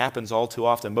happens all too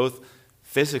often, both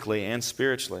physically and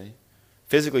spiritually.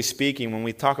 Physically speaking, when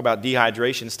we talk about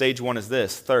dehydration, stage 1 is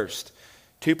this: thirst.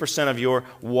 2% of your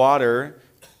water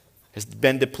has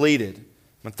been depleted.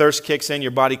 When thirst kicks in, your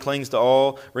body clings to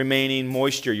all remaining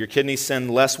moisture. Your kidneys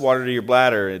send less water to your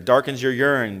bladder. It darkens your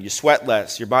urine. You sweat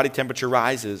less. Your body temperature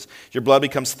rises. Your blood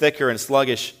becomes thicker and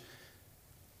sluggish.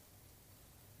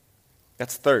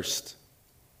 That's thirst.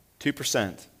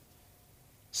 2%.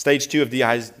 Stage 2 of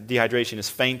dehydration is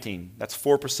fainting. That's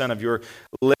 4% of your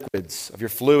liquids, of your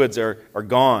fluids are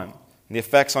gone. And the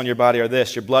effects on your body are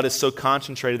this: your blood is so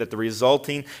concentrated that the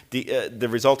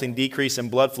resulting decrease in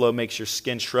blood flow makes your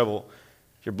skin shrivel.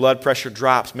 Your blood pressure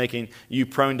drops, making you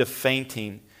prone to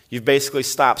fainting. You've basically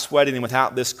stopped sweating, and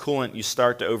without this coolant, you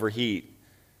start to overheat.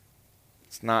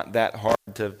 It's not that hard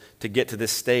to get to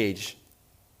this stage.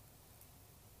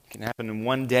 It can happen in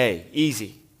one day,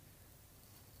 easy.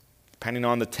 Depending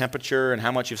on the temperature and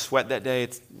how much you've sweat that day,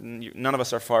 none of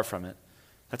us are far from it.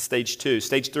 That's stage 2.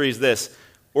 Stage 3 is this: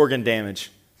 organ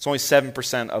damage. It's only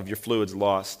 7% of your fluids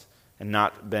lost and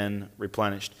not been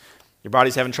replenished. Your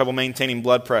body's having trouble maintaining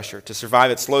blood pressure. To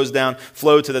survive, it slows down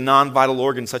flow to the non-vital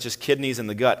organs such as kidneys and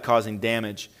the gut, causing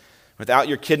damage. Without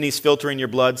your kidneys filtering your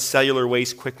blood, cellular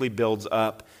waste quickly builds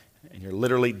up, and you're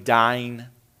literally dying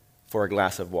for a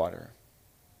glass of water.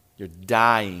 You're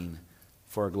dying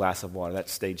for a glass of water.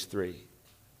 That's stage 3.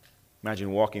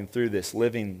 Imagine walking through this,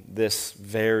 living this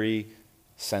very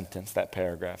sentence, that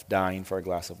paragraph: dying for a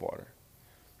glass of water.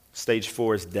 Stage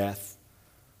 4 is death.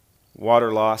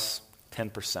 Water loss,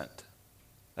 10%.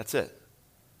 That's it.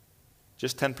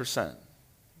 Just 10%.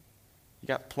 You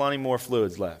got plenty more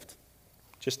fluids left.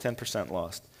 Just 10%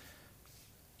 lost.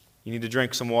 You need to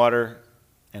drink some water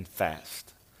and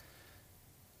fast.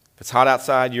 If it's hot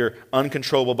outside, your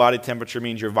uncontrollable body temperature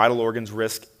means your vital organs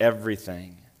risk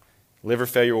everything. Liver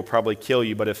failure will probably kill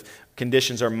you, but if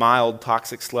conditions are mild,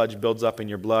 toxic sludge builds up in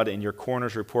your blood, and your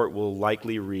coroner's report will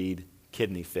likely read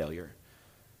kidney failure.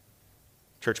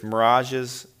 Church,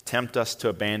 mirages tempt us to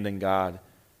abandon God,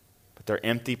 but they're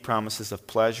empty promises of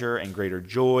pleasure and greater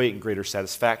joy and greater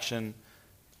satisfaction,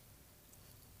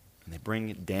 and they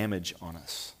bring damage on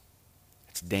us.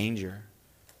 It's danger.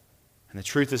 And the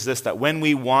truth is this: that when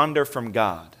we wander from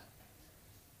God,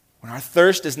 when our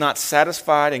thirst is not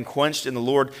satisfied and quenched in the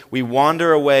Lord, we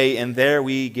wander away, and there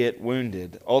we get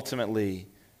wounded. Ultimately,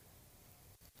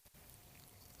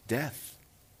 death.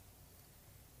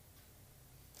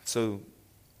 So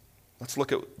let's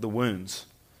look at the wounds.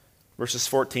 Verses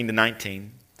 14 to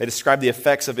 19. They describe the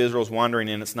effects of Israel's wandering,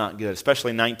 and it's not good.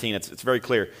 Especially 19, it's very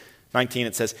clear. 19,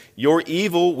 it says, "Your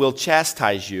evil will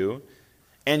chastise you,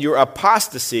 and your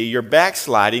apostasy, your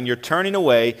backsliding, your turning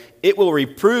away, it will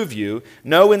reprove you.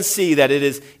 Know and see that it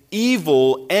is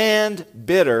evil and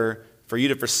bitter for you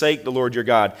to forsake the Lord your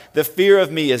God. The fear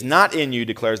of me is not in you,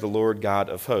 declares the Lord God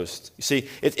of hosts." You see,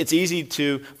 it's easy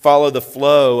to follow the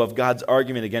flow of God's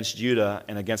argument against Judah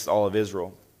and against all of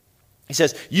Israel. He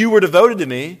says, you were devoted to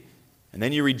me, and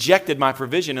then you rejected my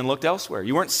provision and looked elsewhere.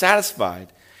 You weren't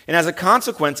satisfied. And as a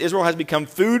consequence, Israel has become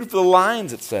food for the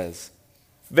lions, it says.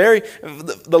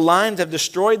 The lions have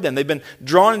destroyed them. They've been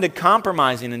drawn into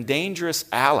compromising and dangerous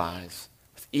allies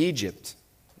with Egypt.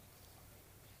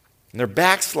 And their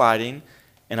backsliding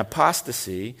and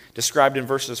apostasy, described in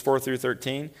verses 4 through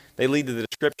 13, they lead to the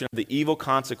description of the evil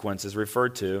consequences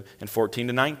referred to in 14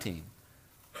 to 19.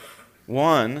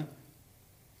 One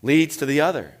leads to the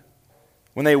other.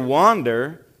 When they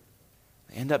wander,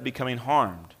 they end up becoming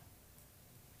harmed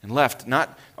and left.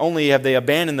 Not only have they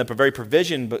abandoned the very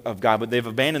provision of God, but they've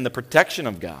abandoned the protection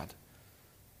of God.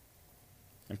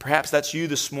 And perhaps that's you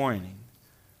this morning.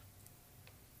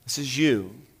 This is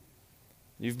you.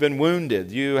 You've been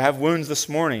wounded. You have wounds this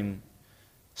morning.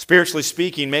 Spiritually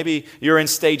speaking, maybe you're in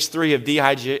stage 3 of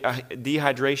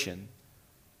dehydration.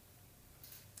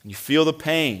 and you feel the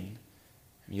pain,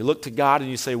 and you look to God and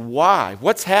you say, why?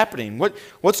 What's happening?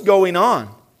 What's going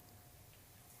on?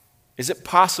 Is it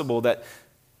possible that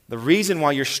the reason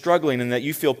why you're struggling and that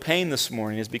you feel pain this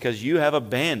morning is because you have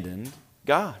abandoned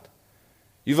God?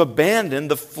 You've abandoned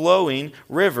the flowing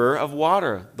river of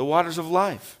water, the waters of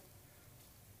life.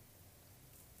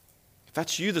 If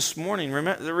that's you this morning,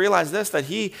 realize this, that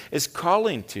He is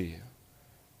calling to you.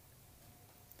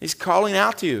 He's calling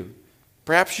out to you.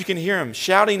 Perhaps you can hear Him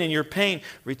shouting in your pain,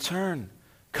 return.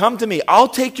 Come to me. I'll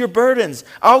take your burdens.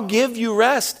 I'll give you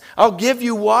rest. I'll give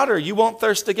you water. You won't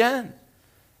thirst again.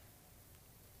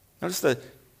 Notice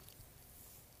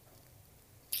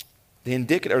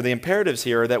the imperatives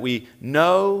here are that we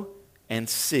know and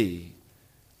see.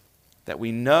 That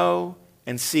we know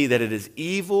and see that it is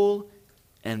evil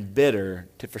and bitter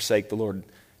to forsake the Lord.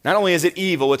 Not only is it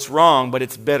evil, it's wrong, but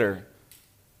it's bitter.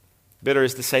 Bitter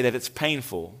is to say that it's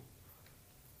painful.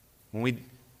 When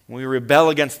we rebel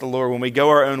against the Lord, when we go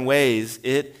our own ways,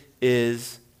 it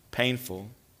is painful.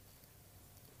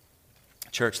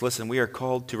 Church, listen, we are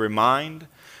called to remind,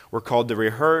 we're called to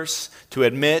rehearse, to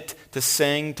admit, to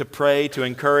sing, to pray, to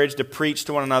encourage, to preach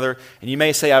to one another. And you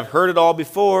may say, I've heard it all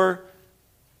before.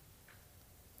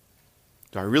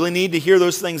 Do I really need to hear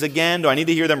those things again? Do I need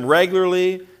to hear them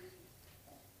regularly?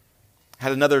 I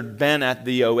had another been at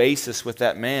the Oasis with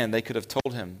that man. They could have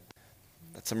told him,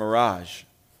 that's a mirage.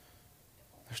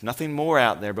 There's nothing more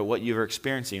out there but what you're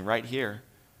experiencing right here.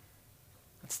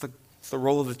 That's the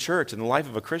role of the church in the life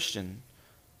of a Christian.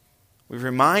 We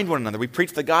remind one another. We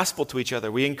preach the gospel to each other.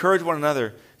 We encourage one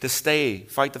another to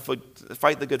fight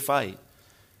the good fight.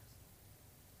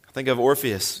 I think of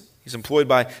Orpheus. He's employed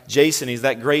by Jason. He's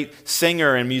that great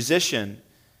singer and musician.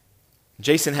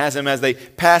 Jason has him as they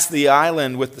pass the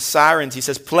island with the sirens. He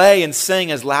says, play and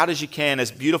sing as loud as you can,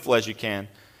 as beautiful as you can.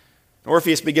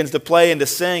 Orpheus begins to play and to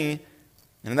sing.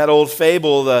 And in that old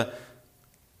fable, the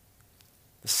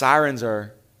sirens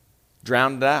are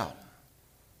drowned out.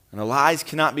 And the lies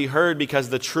cannot be heard because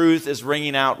the truth is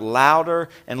ringing out louder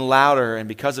and louder. And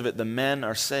because of it, the men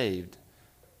are saved.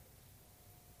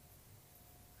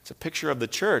 It's a picture of the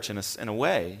church in a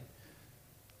way.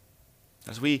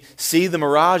 As we see the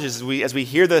mirages, as we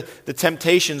hear the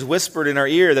temptations whispered in our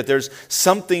ear that there's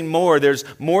something more, there's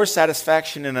more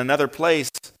satisfaction in another place,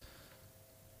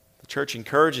 the church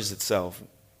encourages itself.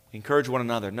 Encourage one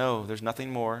another. No, there's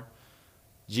nothing more.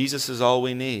 Jesus is all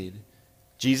we need.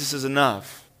 Jesus is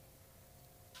enough.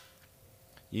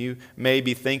 You may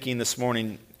be thinking this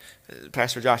morning,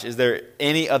 Pastor Josh, is there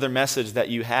any other message that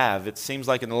you have? It seems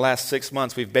like in the last 6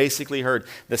 months we've basically heard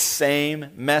the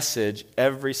same message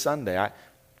every Sunday.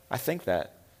 I think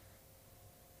that.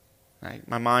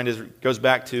 My mind goes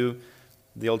back to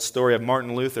the old story of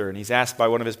Martin Luther, and he's asked by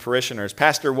one of his parishioners,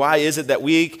 Pastor, why is it that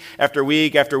week after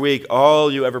week after week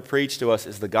all you ever preach to us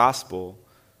is the gospel?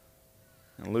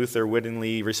 And Luther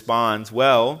wittingly responds,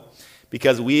 well,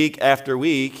 because week after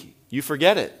week you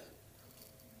forget it.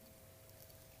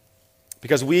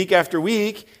 Because week after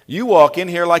week, you walk in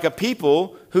here like a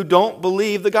people who don't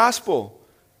believe the gospel.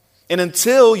 And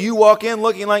until you walk in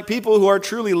looking like people who are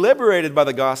truly liberated by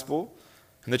the gospel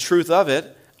and the truth of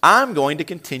it, I'm going to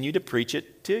continue to preach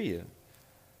it to you.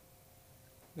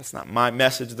 That's not my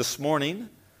message this morning.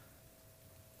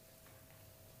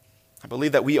 I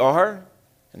believe that we are,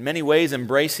 in many ways,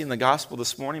 embracing the gospel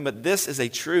this morning, but this is a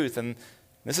truth, and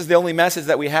this is the only message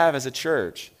that we have as a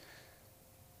church.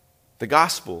 The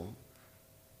gospel.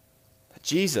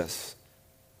 Jesus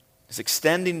is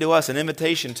extending to us an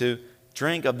invitation to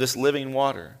drink of this living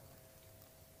water.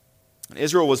 And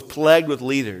Israel was plagued with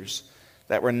leaders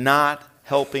that were not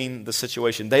helping the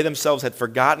situation. They themselves had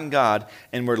forgotten God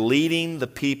and were leading the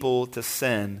people to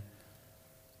sin.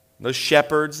 Those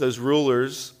shepherds, those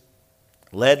rulers,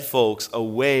 led folks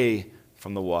away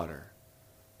from the water.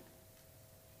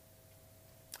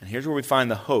 And here's where we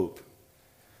find the hope.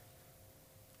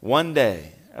 One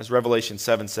day, as Revelation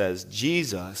 7 says,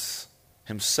 Jesus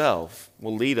himself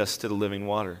will lead us to the living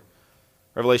water.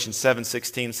 Revelation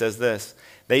 7:16 says this,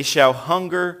 they shall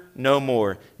hunger no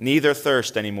more, neither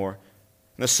thirst anymore.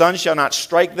 And the sun shall not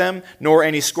strike them, nor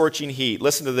any scorching heat.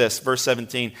 Listen to this, verse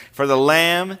 17. For the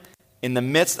Lamb in the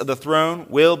midst of the throne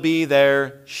will be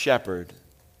their shepherd.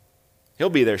 He'll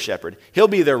be their shepherd. He'll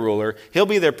be their ruler. He'll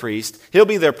be their priest. He'll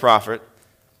be their prophet.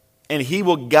 And he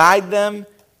will guide them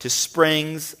to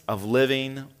springs of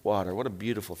living water. What a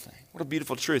beautiful thing. What a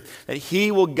beautiful truth. That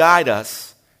he will guide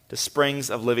us to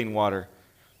springs of living water.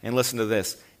 And listen to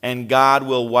this. And God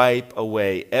will wipe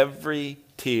away every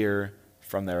tear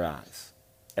from their eyes.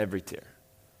 Every tear.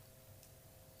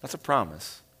 That's a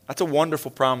promise. That's a wonderful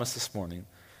promise this morning.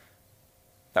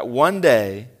 That one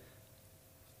day,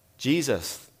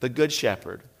 Jesus, the Good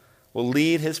Shepherd, will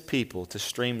lead his people to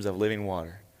streams of living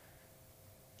water.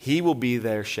 He will be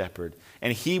their shepherd,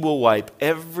 and he will wipe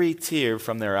every tear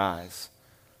from their eyes.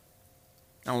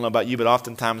 I don't know about you, but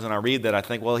oftentimes when I read that, I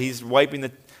think, well, he's wiping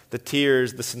the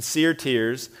tears, the sincere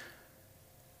tears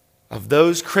of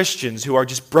those Christians who are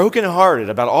just brokenhearted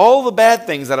about all the bad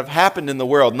things that have happened in the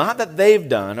world. Not that they've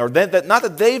done, or not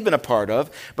that they've been a part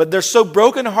of, but they're so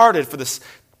brokenhearted for this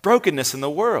brokenness in the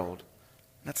world.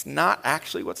 That's not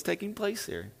actually what's taking place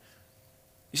here.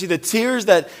 You see, the tears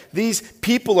that these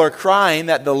people are crying,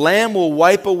 that the Lamb will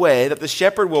wipe away, that the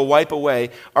shepherd will wipe away,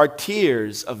 are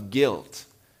tears of guilt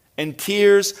and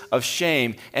tears of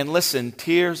shame. And listen,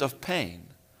 tears of pain.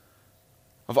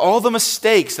 Of all the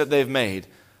mistakes that they've made,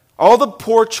 all the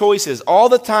poor choices, all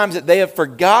the times that they have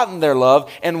forgotten their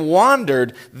love and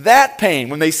wandered, that pain,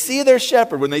 when they see their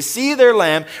shepherd, when they see their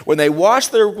lamb, when they wash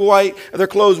their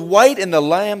clothes white in the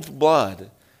lamb's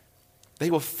blood, they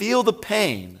will feel the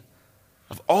pain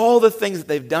of all the things that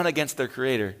they've done against their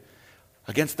Creator,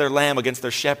 against their lamb, against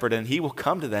their shepherd, and he will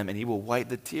come to them and he will wipe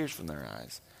the tears from their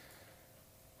eyes.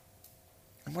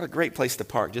 And what a great place to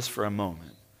park just for a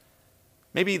moment.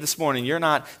 Maybe this morning you're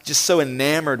not just so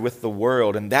enamored with the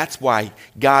world, and that's why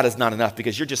God is not enough,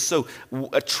 because you're just so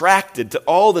attracted to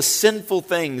all the sinful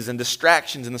things and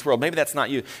distractions in this world. Maybe that's not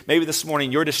you. Maybe this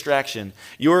morning your distraction,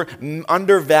 your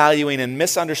undervaluing and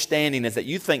misunderstanding is that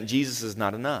you think Jesus is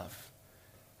not enough.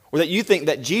 Or that you think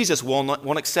that Jesus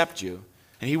won't accept you,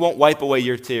 and he won't wipe away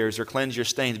your tears or cleanse your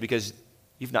stains because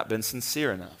you've not been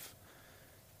sincere enough,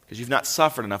 because you've not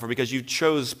suffered enough, or because you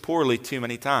chose poorly too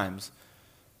many times.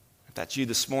 If that's you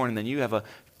this morning, then you have a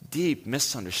deep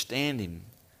misunderstanding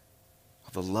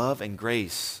of the love and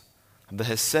grace of the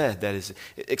Hesed that is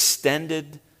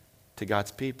extended to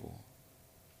God's people.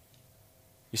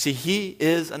 You see, he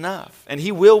is enough, and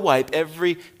he will wipe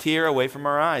every tear away from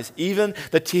our eyes, even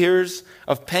the tears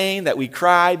of pain that we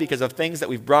cry because of things that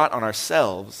we've brought on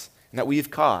ourselves and that we've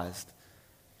caused.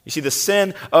 You see, the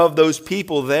sin of those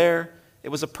people there, it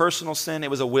was a personal sin,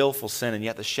 it was a willful sin, and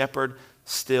yet the shepherd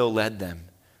still led them.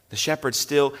 The shepherd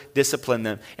still disciplined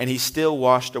them, and he still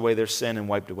washed away their sin and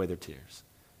wiped away their tears.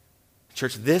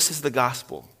 Church, this is the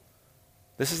gospel.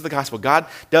 This is the gospel. God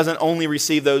doesn't only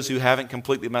receive those who haven't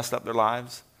completely messed up their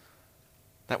lives,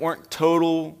 that weren't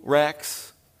total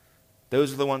wrecks.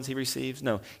 Those are the ones he receives.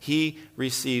 No, he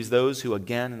receives those who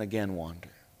again and again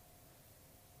wander.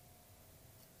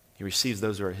 He receives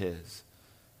those who are his.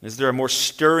 Is there a more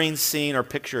stirring scene or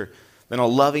picture than a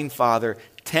loving father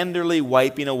tenderly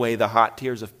wiping away the hot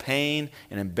tears of pain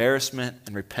and embarrassment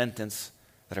and repentance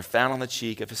that are found on the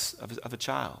cheek of a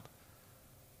child?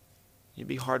 You'd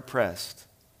be hard-pressed.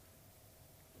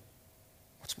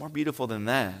 What's more beautiful than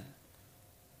that?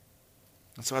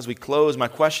 And so as we close, my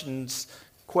questions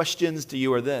to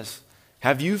you are this.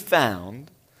 Have you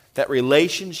found that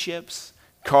relationships,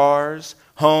 cars,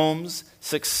 homes,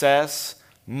 success,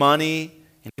 money,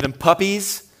 and even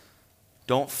puppies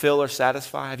don't fill or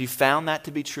satisfy? Have you found that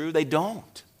to be true? They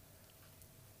don't.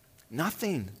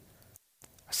 Nothing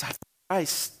aside from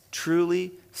Christ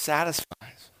truly satisfies.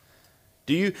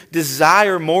 Do you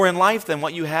desire more in life than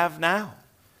what you have now?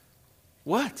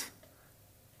 What?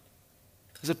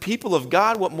 As a people of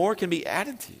God, what more can be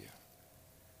added to you?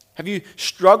 Have you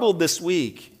struggled this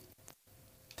week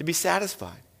to be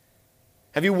satisfied?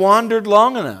 Have you wandered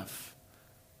long enough?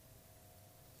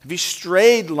 Have you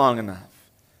strayed long enough?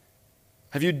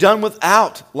 Have you done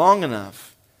without long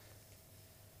enough?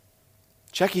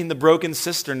 Checking the broken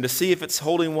cistern to see if it's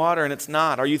holding water and it's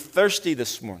not. Are you thirsty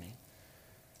this morning?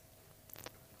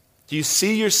 Do you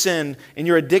see your sin and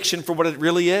your addiction for what it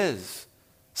really is?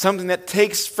 Something that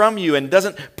takes from you and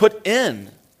doesn't put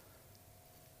in.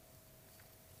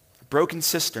 A broken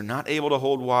cistern, not able to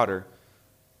hold water,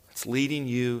 it's leading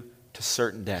you to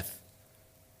certain death.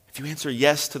 If you answer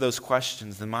yes to those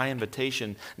questions, then my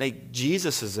invitation,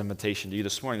 Jesus' invitation to you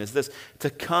this morning is this: to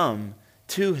come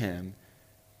to him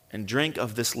and drink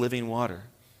of this living water.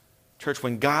 Church,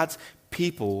 when God's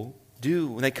people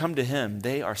when they come to him,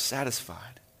 they are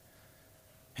satisfied.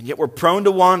 And yet we're prone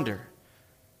to wander.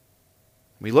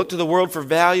 We look to the world for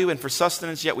value and for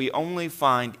sustenance, yet we only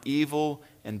find evil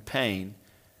and pain.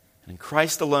 And in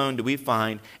Christ alone do we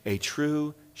find a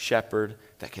true shepherd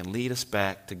that can lead us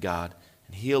back to God.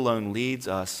 And he alone leads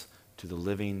us to the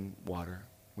living water.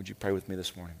 Would you pray with me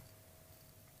this morning?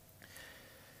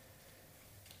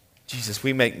 Jesus,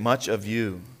 we make much of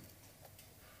you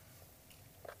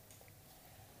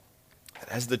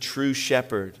as the true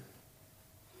shepherd.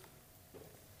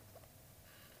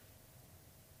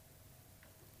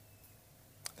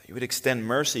 You would extend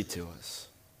mercy to us.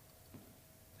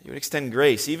 You would extend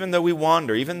grace, even though we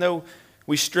wander, even though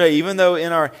we stray, even though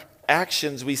in our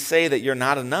actions we say that you're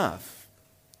not enough.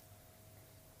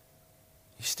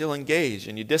 You still engage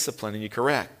and you discipline and you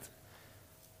correct.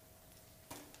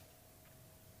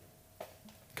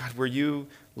 God, were you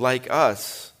like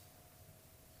us?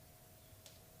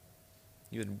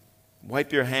 You would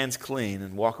wipe your hands clean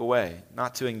and walk away,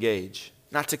 not to engage,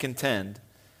 not to contend,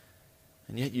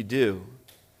 and yet you do.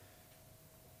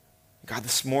 God,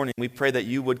 this morning we pray that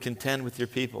you would contend with your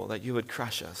people, that you would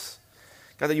crush us.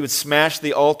 God, that you would smash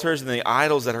the altars and the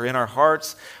idols that are in our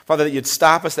hearts. Father, that you'd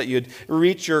stop us, that you'd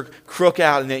reach your crook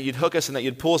out and that you'd hook us and that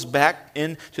you'd pull us back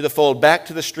into the fold, back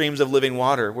to the streams of living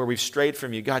water where we've strayed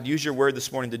from you. God, use your word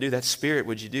this morning to do that. Spirit,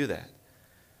 would you do that?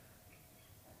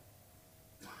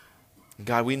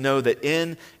 God, we know that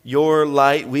in your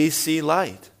light we see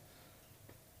light.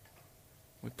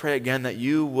 We pray again that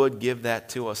you would give that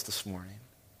to us this morning.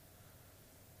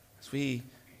 As we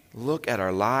look at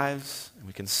our lives and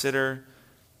we consider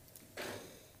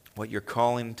what you're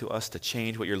calling to us to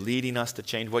change, what you're leading us to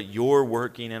change, what you're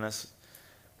working in us,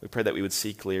 we pray that we would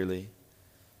see clearly.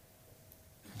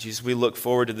 Jesus, we look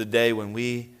forward to the day when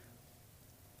we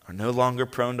are no longer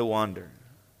prone to wander.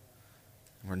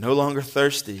 We're no longer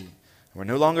thirsty. We're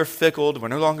no longer fickle. We're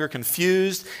no longer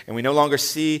confused. And we no longer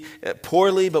see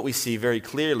poorly, but we see very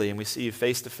clearly. And we see you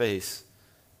face to face.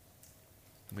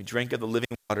 And we drink of the living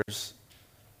waters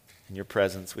in your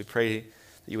presence. We pray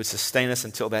that you would sustain us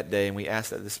until that day. And we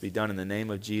ask that this be done in the name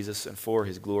of Jesus and for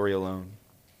his glory alone.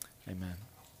 Amen.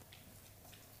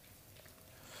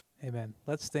 Amen.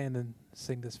 Let's stand and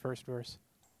sing this first verse.